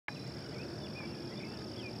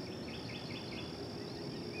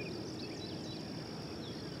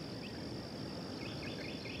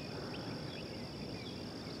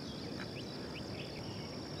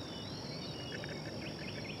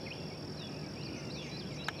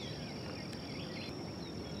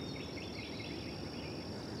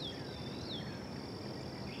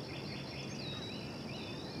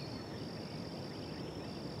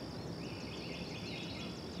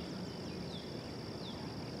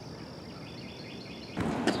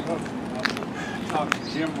Talk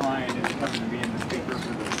Jim Ryan is coming to be in the speaker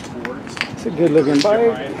for the sports. It's a good looking bike. All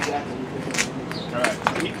right,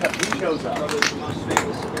 he shows up.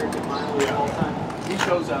 Yeah. He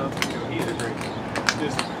shows up. You know, he's a great,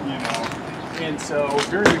 just and so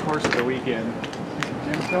during the course of the weekend,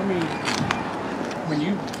 Jim, tell me when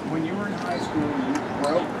you were in high school, you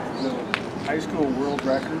broke the high school world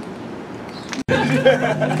record.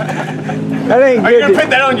 That ain't Are good. you gonna put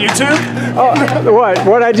that on YouTube? Oh,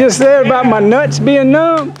 what I just said about my nuts being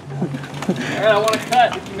numb? Alright, I want to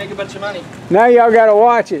cut. You can make a bunch of money. Now y'all gotta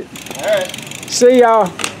watch it. Alright. See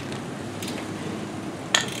y'all.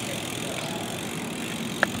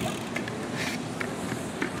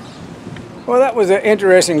 Well, that was an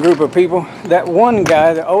interesting group of people. That one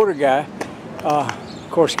guy, the older guy, of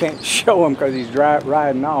course can't show him because he's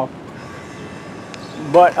riding off.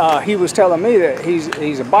 But he was telling me that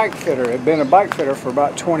he's a bike fitter, had been a bike fitter for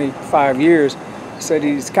about 25 years. Said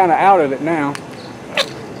he's kind of out of it now.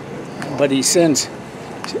 But he sends,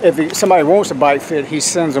 if somebody wants a bike fit, he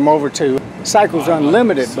sends them over to Cycles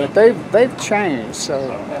Unlimited. But they've changed, so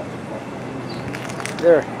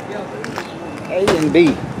they're A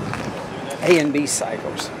and B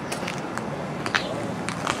cycles.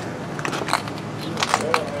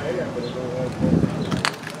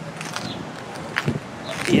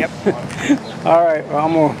 Yep. All right, well,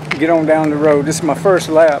 I'm going to get on down the road. This is my first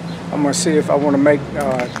lap. I'm going to see if I want to make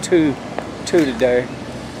two today.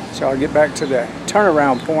 So I'll get back to the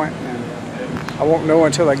turnaround point, and I won't know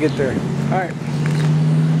until I get there. All right.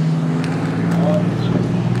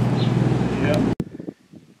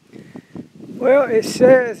 Well, it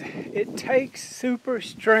says it takes super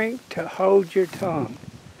strength to hold your tongue.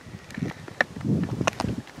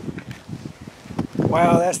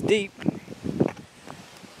 Wow, that's deep.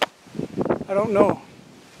 I don't know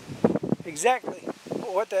exactly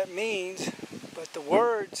what that means, but the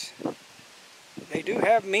words, they do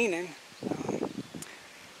have meaning.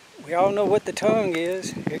 We all know what the tongue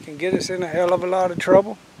is. It can get us in a hell of a lot of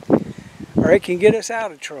trouble, or it can get us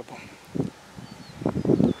out of trouble.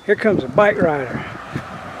 Here comes a bike rider.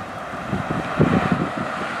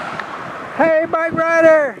 Hey, bike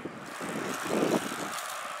rider!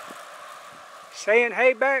 Saying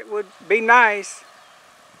hey back would be nice.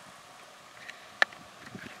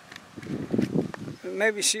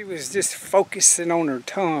 Maybe she was just focusing on her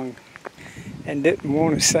tongue and didn't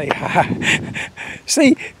want to say hi.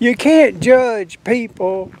 See, you can't judge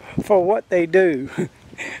people for what they do.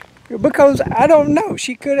 Because I don't know,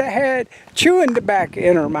 she could have had chewing tobacco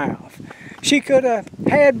in her mouth. She could have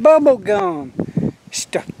had bubble gum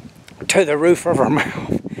stuck to the roof of her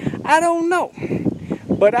mouth. I don't know.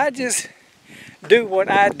 But I just do what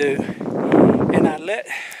I do, and I let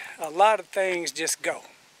a lot of things just go.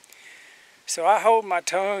 So I hold my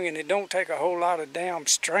tongue, and it don't take a whole lot of damn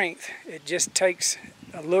strength. It just takes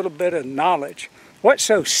a little bit of knowledge. What's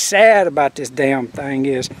so sad about this damn thing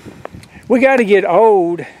is we got to get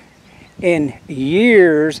old in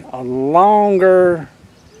years, a longer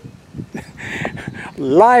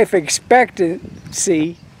life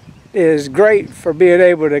expectancy is great for being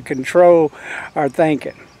able to control our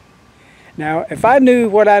thinking. Now, if I knew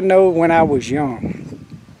what I know when I was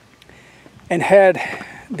young and had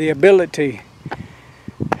the ability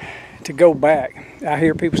to go back, I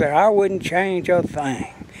hear people say, I wouldn't change a thing.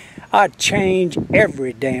 I'd change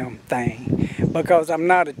every damn thing because I'm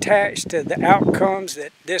not attached to the outcomes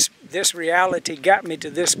that this reality got me to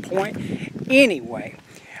this point anyway.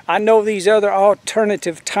 I know these other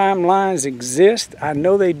alternative timelines exist. I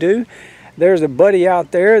know they do. There's a buddy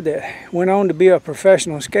out there that went on to be a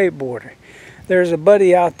professional skateboarder. There's a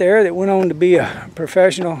buddy out there that went on to be a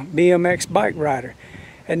professional BMX bike rider.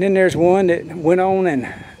 And then there's one that went on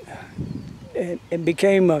and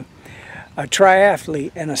became a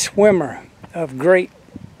triathlete and a swimmer of great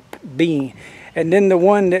being. And then the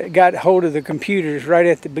one that got hold of the computers right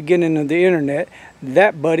at the beginning of the internet,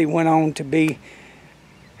 that buddy went on to be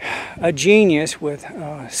a genius with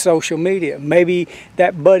social media. Maybe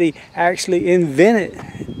that buddy actually invented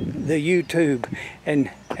the YouTube and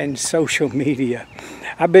social media.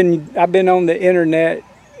 I've been on the internet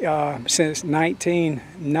since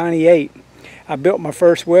 1998. I built my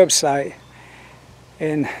first website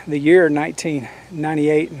in the year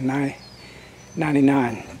 1998 and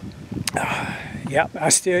 99. Yep,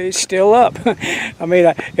 it's still up. I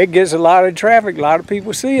mean, it gets a lot of traffic, a lot of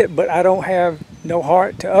people see it, but I don't have no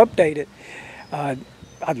heart to update it.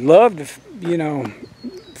 I'd love to,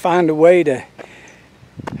 find a way to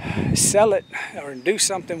sell it or do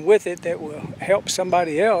something with it that will help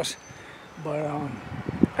somebody else, but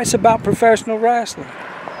it's about professional wrestling.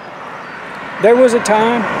 There was a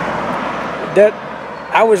time that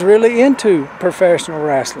I was really into professional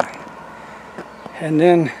wrestling. And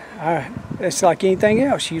then it's like anything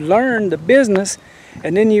else. You learn the business,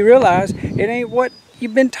 and then you realize it ain't what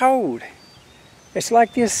you've been told. It's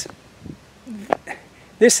like this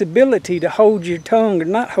ability to hold your tongue or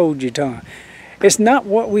not hold your tongue. It's not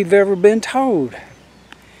what we've ever been told.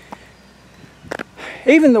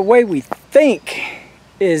 Even the way we think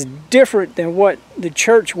is different than what the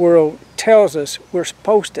church world tells us we're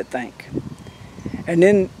supposed to think. And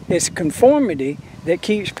then it's conformity that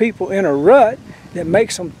keeps people in a rut, that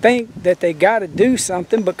makes them think that they got to do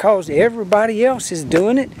something because everybody else is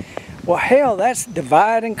doing it. Well, hell, that's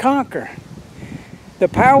divide and conquer. The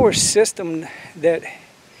power system that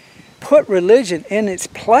put religion in its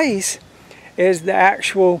place is the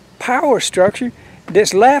actual power structure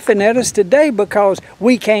that's laughing at us today because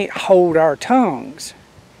we can't hold our tongues.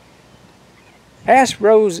 Ask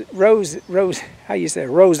Roseanne.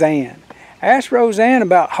 Ask Roseanne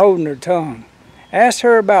about holding her tongue. Ask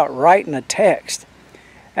her about writing a text.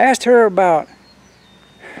 Ask her about,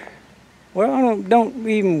 well, don't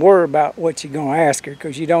even worry about what you're going to ask her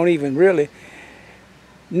because you don't even really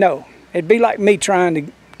know. It'd be like me trying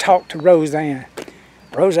to talk to Roseanne.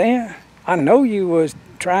 Roseanne, I know you was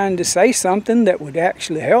trying to say something that would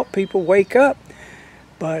actually help people wake up,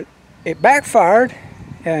 but it backfired,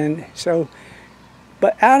 and so,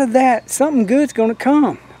 but out of that, something good's going to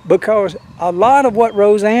come, because a lot of what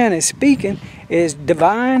Roseanne is speaking is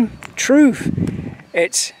divine truth.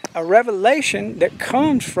 It's a revelation that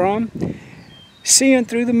comes from seeing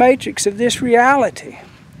through the matrix of this reality,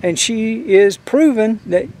 and she is proven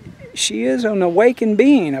that she is an awakened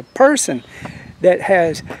being, a person that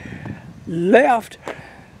has left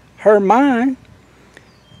her mind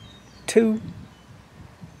to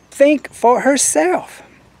think for herself.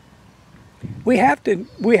 We have to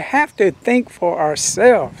think for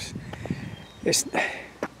ourselves. It's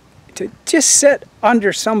to just sit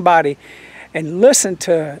under somebody and listen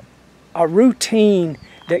to a routine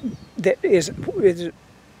that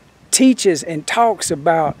teaches and talks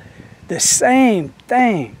about the same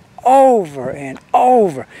thing over and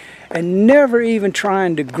over, and never even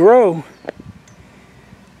trying to grow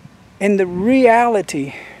in the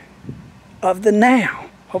reality of the now,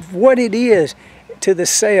 of what it is to the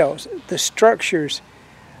cells, the structures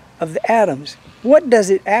of the atoms. What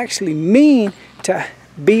does it actually mean to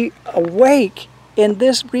be awake in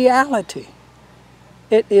this reality?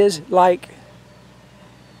 It is like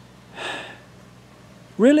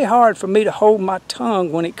really hard for me to hold my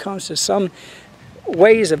tongue when it comes to some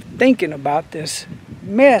ways of thinking about this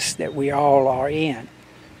mess that we all are in.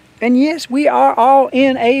 And yes, we are all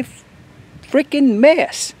in a freaking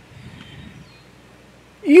mess.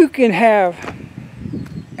 You can have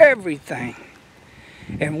everything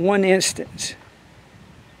in one instance.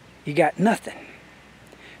 You got nothing.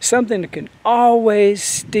 Something that can always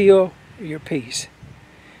steal your peace.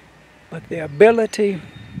 But the ability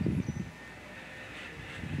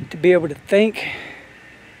to be able to think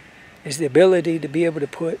is the ability to be able to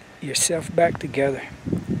put yourself back together.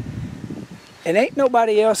 And ain't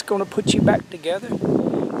nobody else going to put you back together.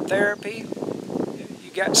 Therapy,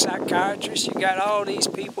 you got psychiatrists, you got all these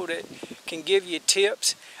people that can give you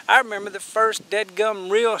tips. I remember the first deadgum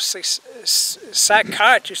real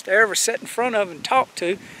psychiatrist I ever sat in front of and talked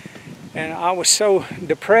to, and I was so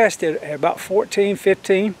depressed at about 14,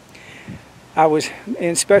 15. I was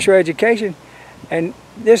in special education, and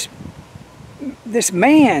this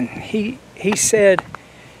man, he said,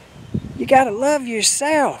 you got to love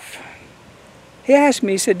yourself. He asked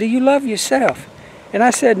me, he said, do you love yourself? And I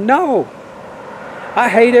said, no, I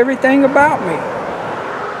hate everything about me.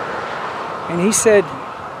 And he said,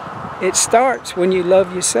 it starts when you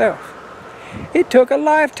love yourself. It took a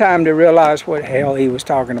lifetime to realize what hell he was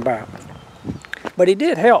talking about. But he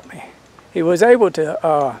did help me. He was able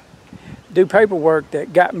to do paperwork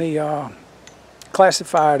that got me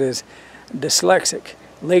classified as dyslexic,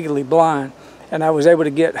 legally blind. And I was able to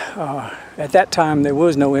get, at that time there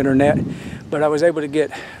was no internet, but I was able to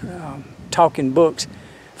get talking books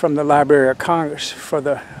from the Library of Congress for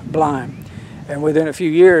the blind. And within a few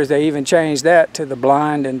years they even changed that to the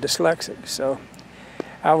blind and dyslexic. So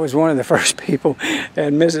I was one of the first people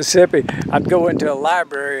in Mississippi. I'd go into a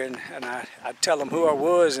library and I'd tell them who I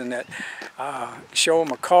was, and that show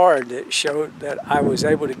them a card that showed that I was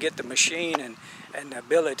able to get the machine and the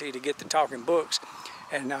ability to get the talking books.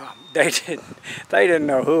 And they didn't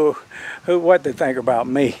know what to think about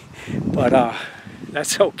me, but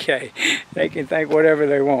that's okay. They can think whatever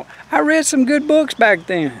they want. I read some good books back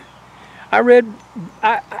then.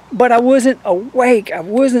 But I wasn't awake. I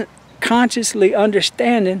wasn't consciously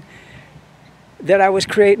understanding that I was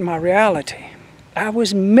creating my reality. I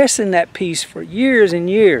was missing that piece for years and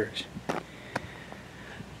years.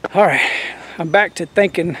 All right, I'm back to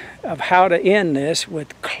thinking of how to end this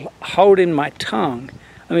with holding my tongue.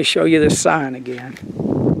 Let me show you the sign again.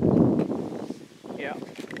 Yeah.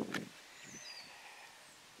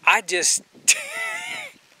 I just,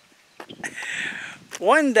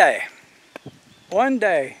 one day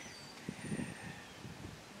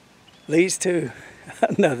leads to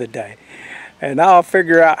another day. And I'll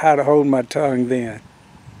figure out how to hold my tongue then.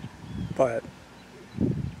 But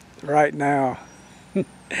right now,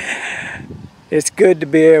 it's good to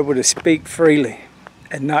be able to speak freely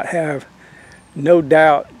and not have no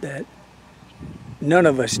doubt that none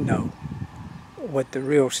of us know what the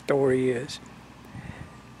real story is.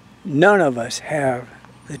 None of us have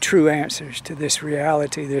the true answers to this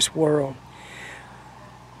reality, this world.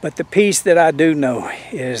 But the piece that I do know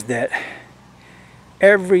is that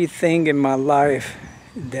everything in my life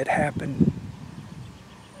that happened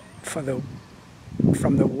from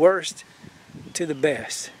the worst to the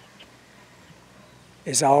best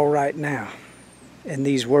is all right now. In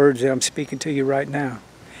these words that I'm speaking to you right now,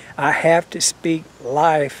 I have to speak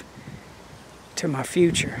life to my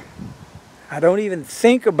future. I don't even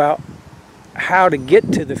think about how to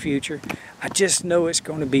get to the future. I just know it's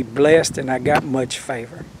going to be blessed and I got much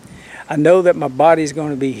favor. I know that my body's going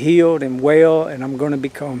to be healed and well, and I'm going to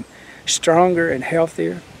become stronger and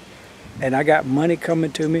healthier. And I got money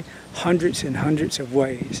coming to me hundreds and hundreds of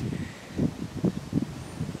ways.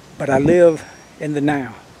 But I live in the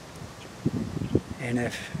now. And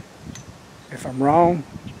if I'm wrong,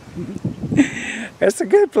 that's a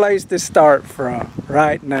good place to start from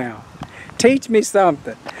right now. Teach me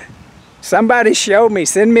something. Somebody show me,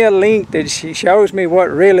 send me a link that shows me what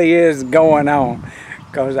really is going on.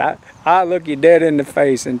 Because I'll look you dead in the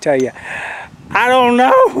face and tell you, I don't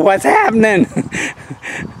know what's happening.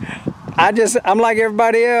 I'm like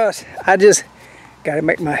everybody else. I just got to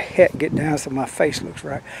make my head get down so my face looks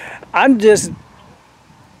right. I'm just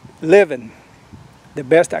living the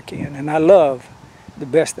best I can, and I love the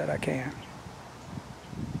best that I can.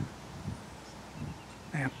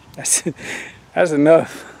 Man, that's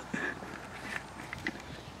enough.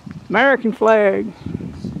 American flag.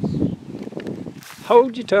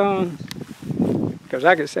 Hold your tongue, because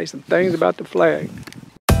I could say some things about the flag.